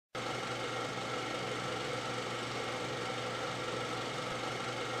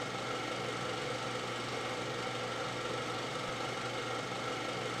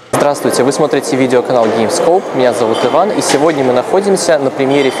Здравствуйте, вы смотрите видеоканал GameScope, меня зовут Иван, и сегодня мы находимся на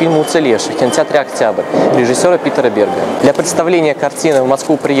премьере фильма «Уцелевший» в кинотеатре «Октябрь» режиссера Питера Берга. Для представления картины в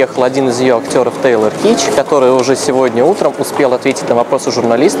Москву приехал один из ее актеров Тейлор Китч, который уже сегодня утром успел ответить на вопросы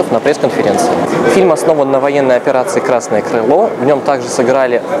журналистов на пресс-конференции. Фильм основан на военной операции «Красное крыло», в нем также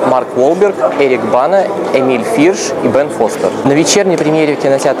сыграли Марк Уолберг, Эрик Бана, Эмиль Фирш и Бен Фостер. На вечерней премьере в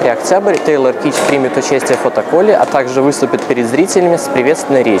кинотеатре «Октябрь» Тейлор Китч примет участие в фотоколе, а также выступит перед зрителями с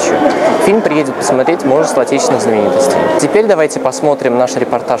приветственной речью. Фильм приедет посмотреть множество отечественных знаменитостей. Теперь давайте посмотрим наш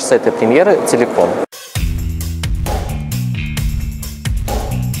репортаж с этой премьеры целиком.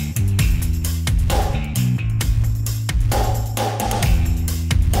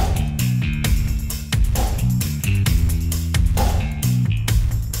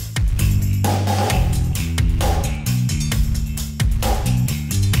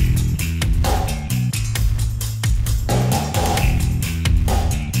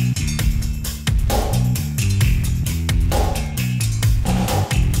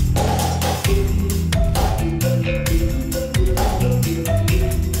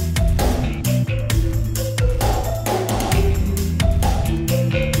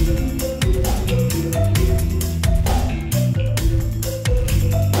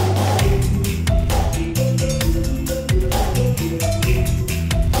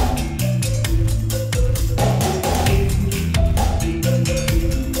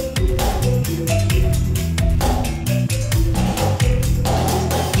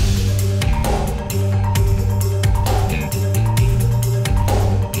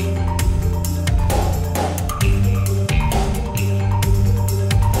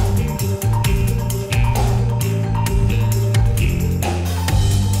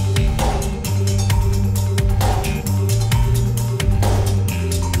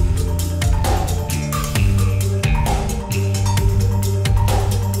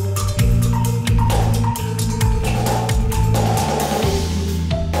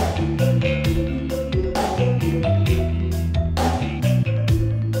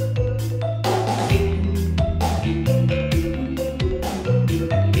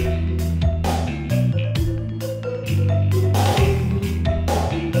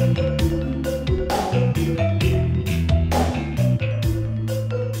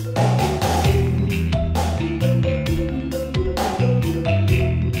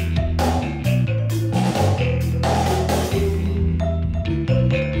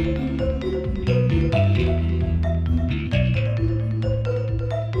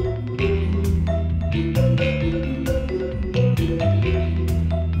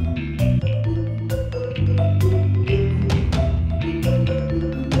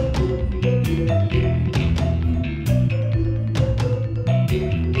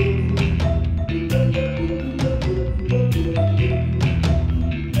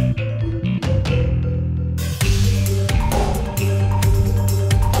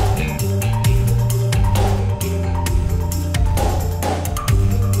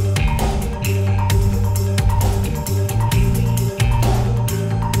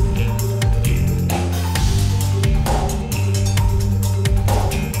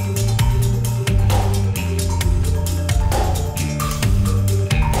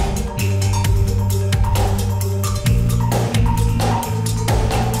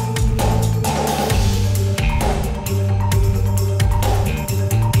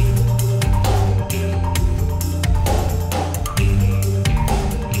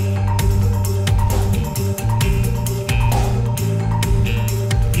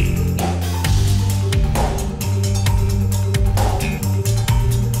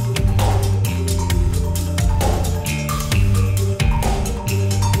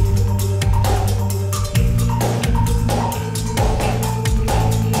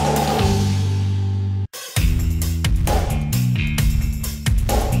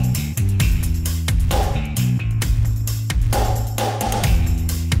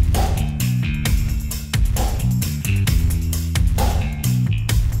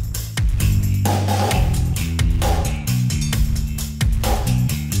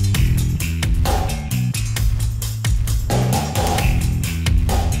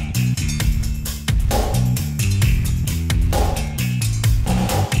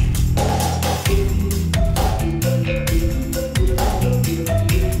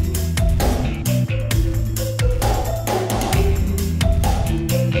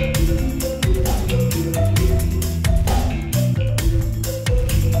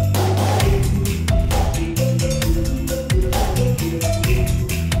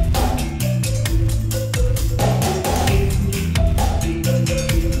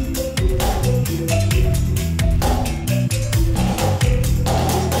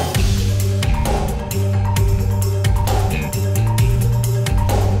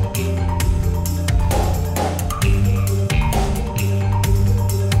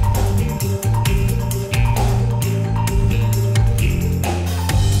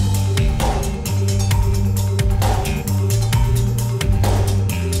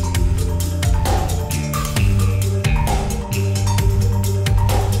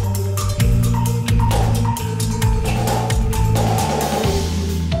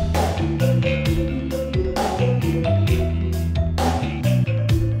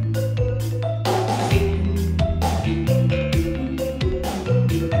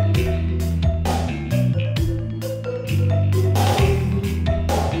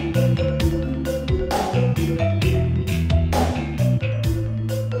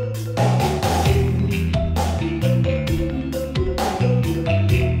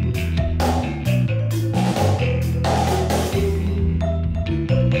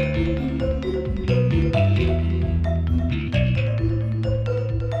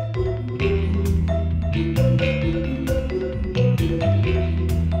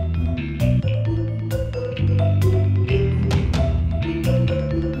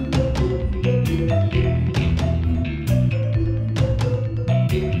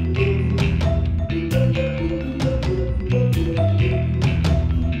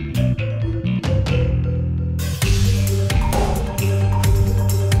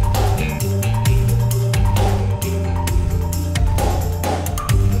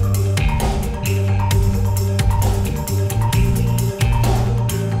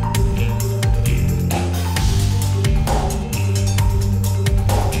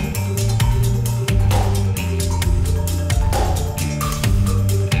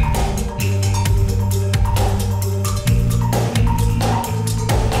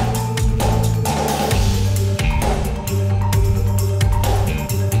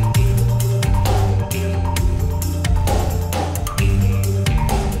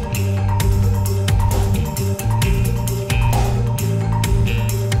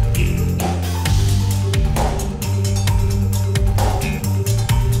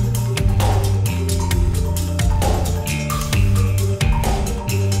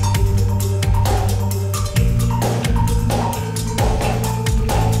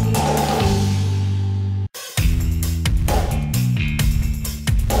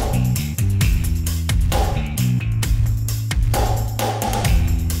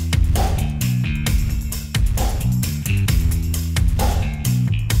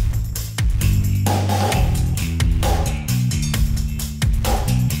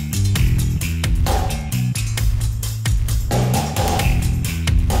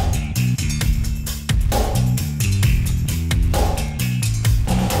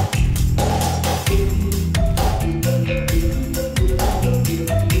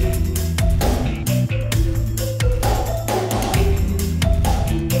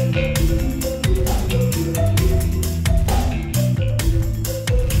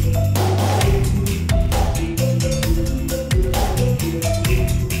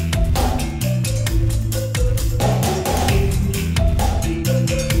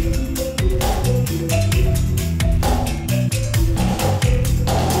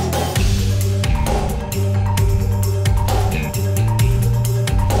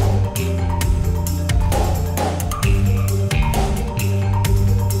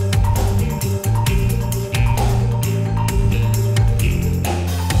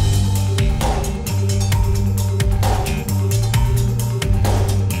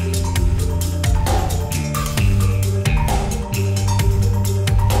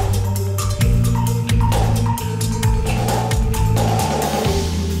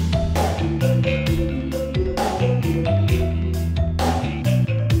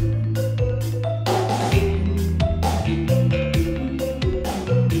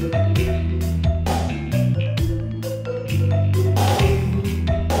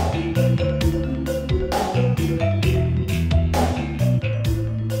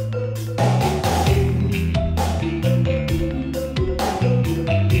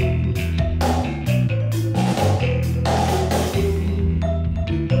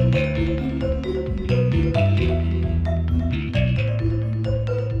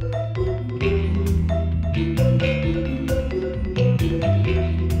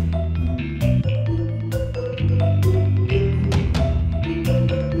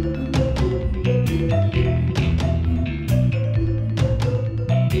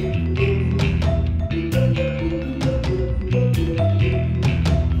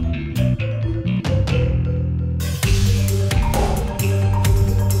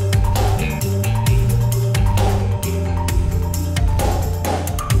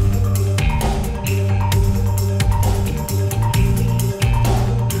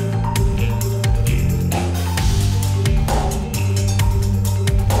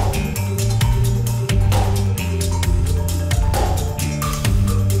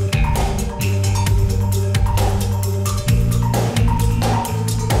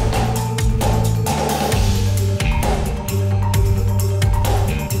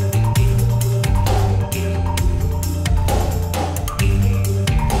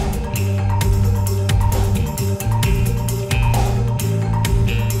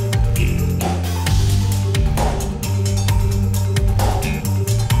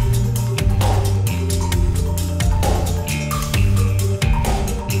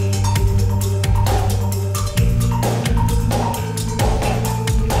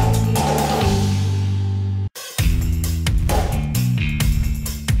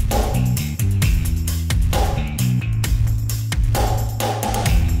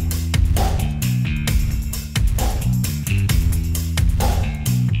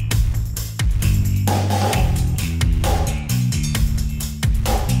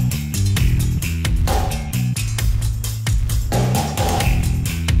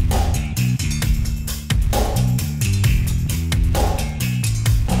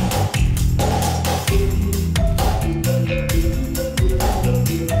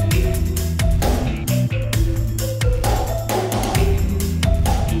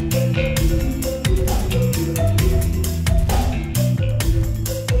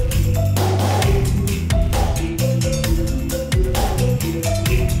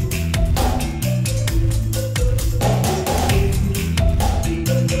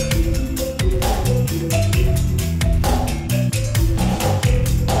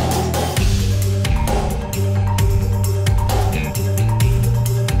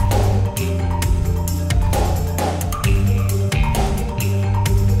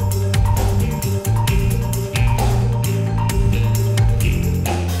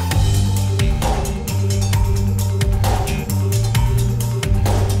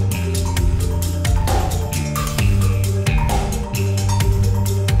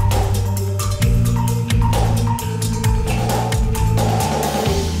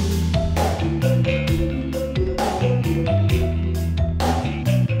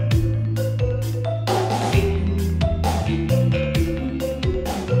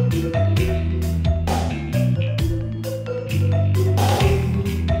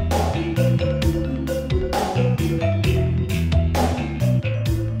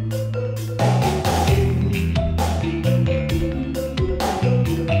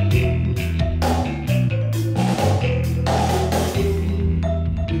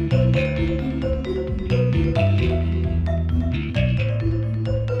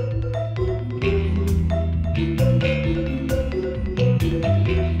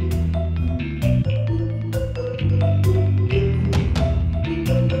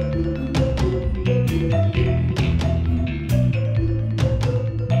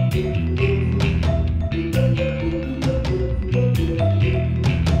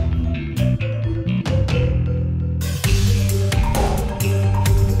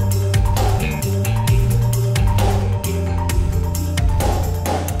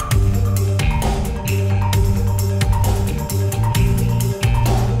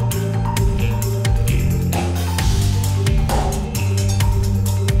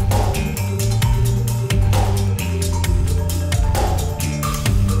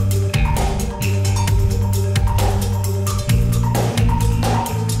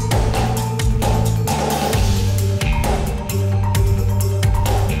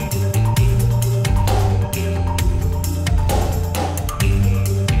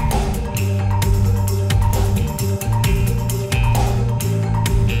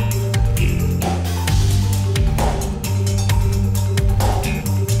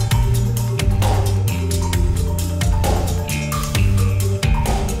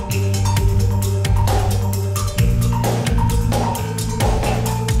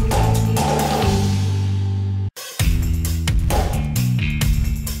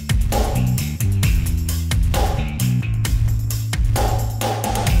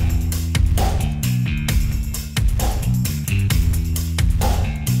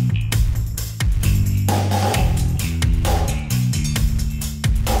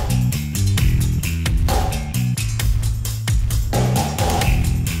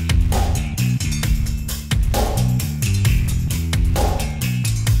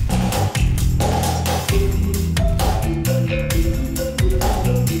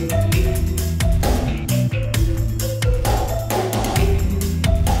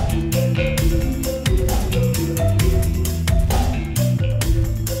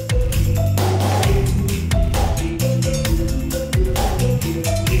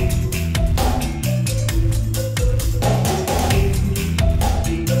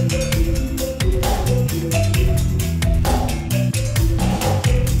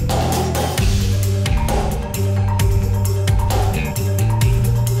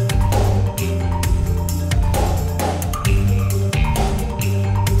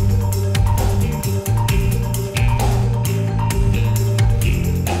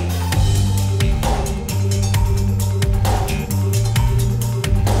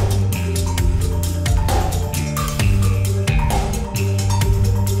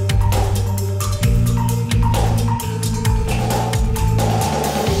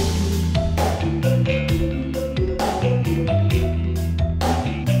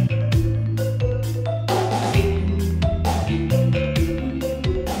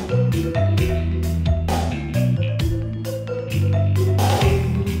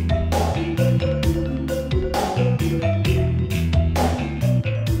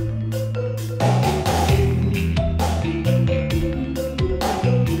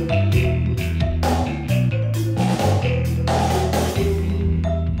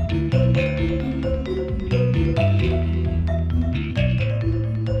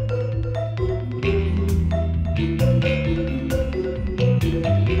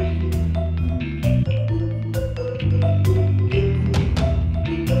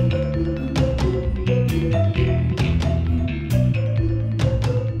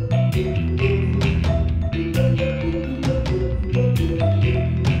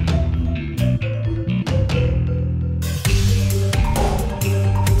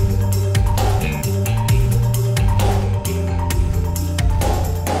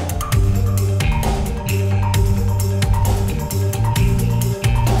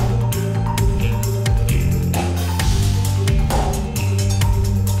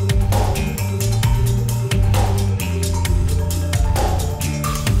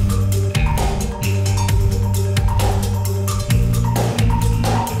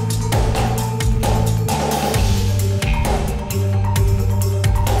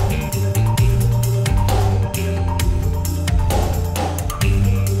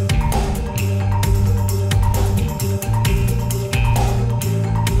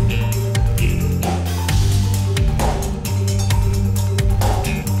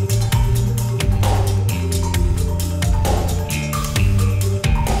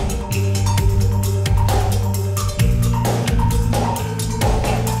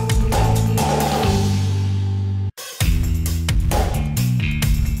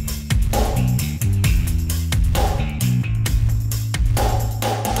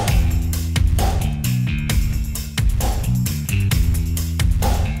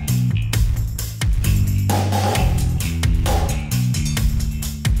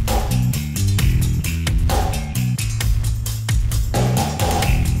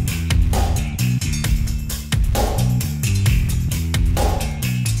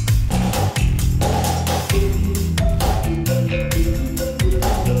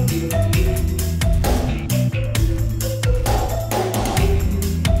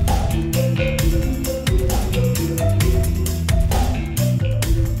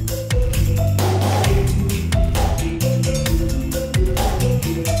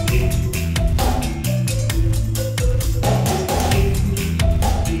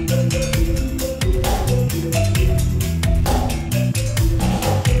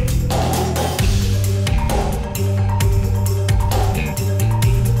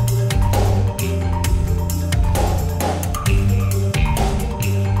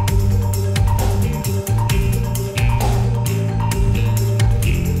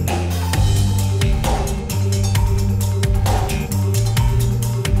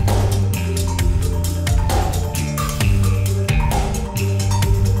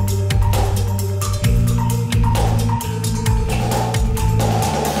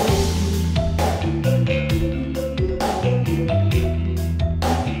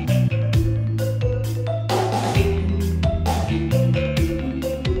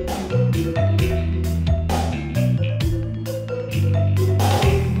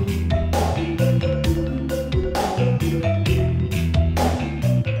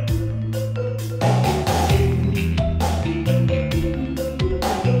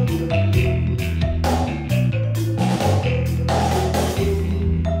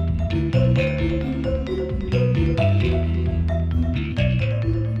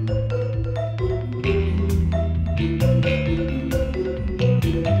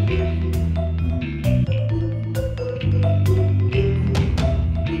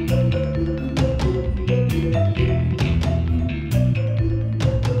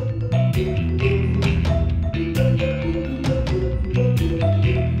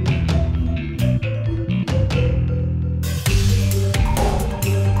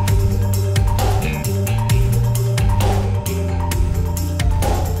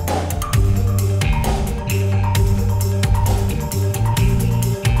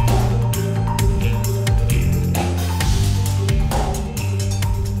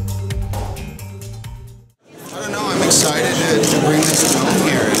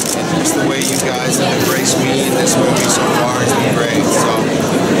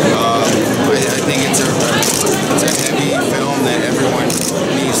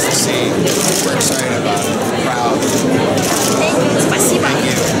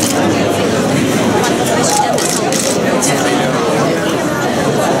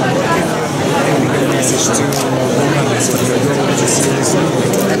 Well,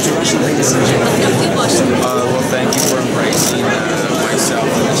 thank you for embracing myself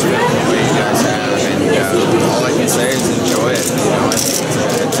in this film the way you guys have, and all I can say is enjoy it. You know, I think it's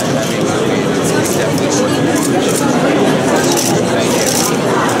a heavy movie, and it's definitely worth it. Thank you.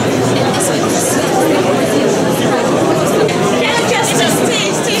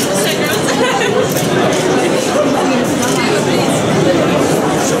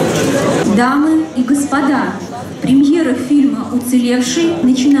 Дамы и господа, премьера фильма «Уцелевший»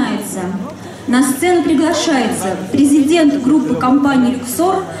 начинается. На сцену приглашается президент группы компании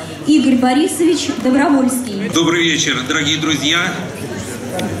 «Люксор» Игорь Борисович Добровольский. Добрый вечер, дорогие друзья.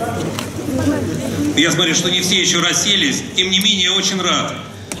 Я смотрю, что не все еще расселись. Тем не менее, я очень рад,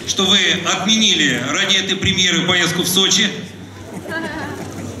 что вы отменили ради этой премьеры поездку в Сочи.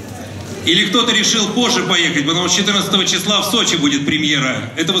 Или кто-то решил позже поехать, потому что 14 числа в Сочи будет премьера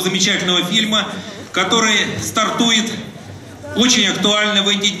этого замечательного фильма, который стартует очень актуально в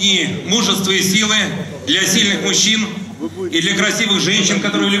эти дни. Мужество и силы для сильных мужчин и для красивых женщин,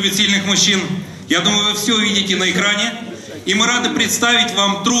 которые любят сильных мужчин. Я думаю, вы все увидите на экране. И мы рады представить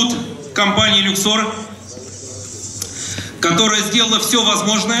вам труд компании «Люксор», которая сделала все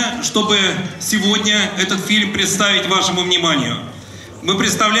возможное, чтобы сегодня этот фильм представить вашему вниманию. Мы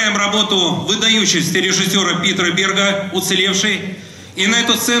представляем работу выдающегося режиссера Питера Берга «Уцелевший». И на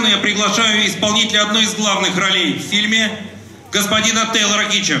эту сцену я приглашаю исполнителя одной из главных ролей в фильме, господина Тейлора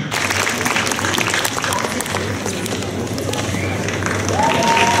Китча.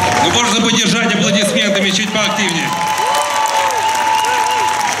 Ну, можно поддержать аплодисментами чуть поактивнее.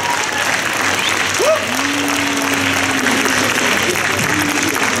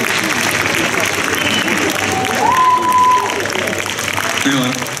 Тейлор,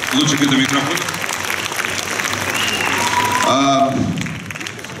 лучше к этому микрофону.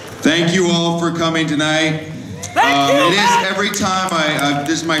 Thank you all for coming tonight. It is every time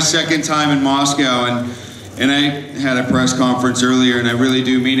this is my second time in Moscow, and I had a press conference earlier, and I really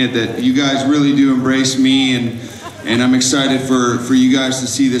do mean it that you guys really do embrace me, and I'm excited for you guys to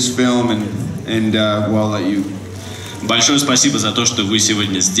see this film, and well, I'll let you. Большое спасибо за то, что вы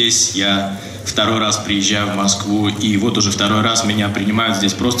сегодня здесь. Я второй раз приезжаю в Москву, и вот уже второй раз меня принимают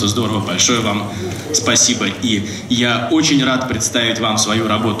здесь. Просто здорово. Большое вам спасибо. И я очень рад представить вам свою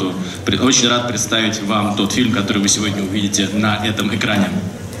работу. Очень рад представить вам тот фильм, который вы сегодня увидите на этом экране.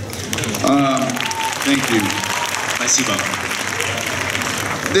 Thank you. Спасибо.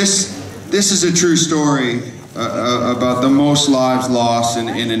 This is a true story about the most lives lost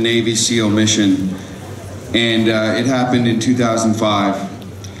in a Navy SEAL mission. And it happened in 2005.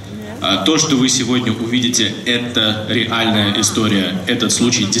 То, что вы сегодня увидите, это реальная история. Этот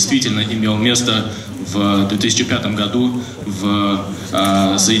случай действительно имел место в 2005 году в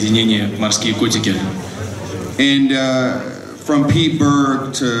соединении «Морские котики». And from Pete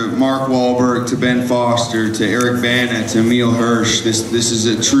Berg to Mark Wahlberg to Ben Foster to Eric Bana to Emil Hirsch, this is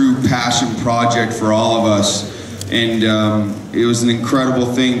a true passion project for all of us. And it was an incredible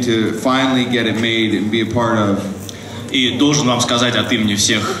thing to finally get it made and be a part of. И должен вам сказать от имени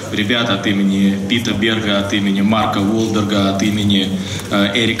всех ребят, от имени Пита Берга, от имени Марка Уолберга, от имени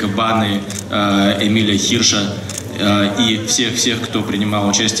Эрика Баны, Эмиля Хирша и всех, кто принимал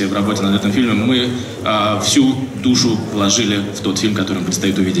участие в работе над этим фильмом, мы всю душу вложили в тот фильм, который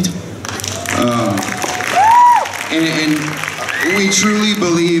предстоит увидеть. We truly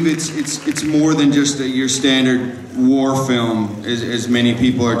believe it's more than just your standard war film, as many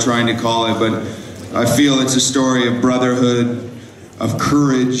people are trying to call it, but I feel it's a story of brotherhood, of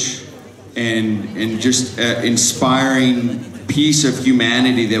courage, and just inspiring piece of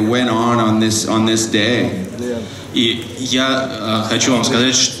humanity that went on this day. И я хочу вам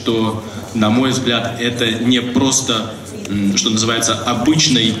сказать, что, на мой взгляд, это не просто, что называется,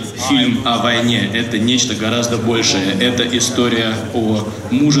 обычный фильм о войне. Это нечто гораздо большее. Это история о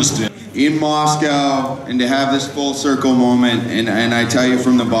мужестве. In Moscow, and to have this full circle moment, and I tell you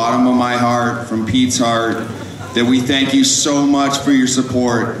from the bottom of my heart, from Pete's heart, that we thank you so much for your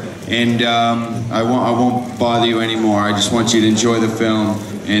support. And I won't bother you anymore. I just want you to enjoy the film,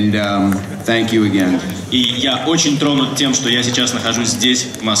 and thank you again. И я очень тронут тем, что я сейчас нахожусь здесь,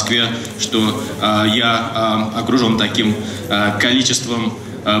 в Москве, что я окружен таким количеством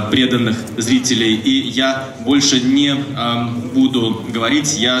преданных зрителей. И я больше не буду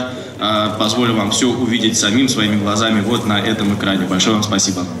говорить, я позволю вам все увидеть самим своими глазами вот на этом экране. Большое вам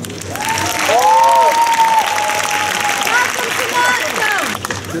спасибо.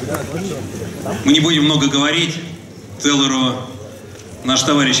 Мы не будем много говорить. Тейлору наш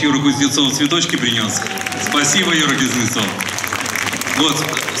товарищ Юра Кузнецов цветочки принес. Спасибо, Юра Кузнецов. Вот.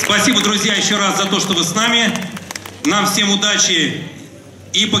 Спасибо, друзья, еще раз за то, что вы с нами. Нам всем удачи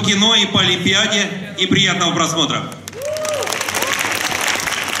и по кино, и по Олимпиаде, и приятного просмотра.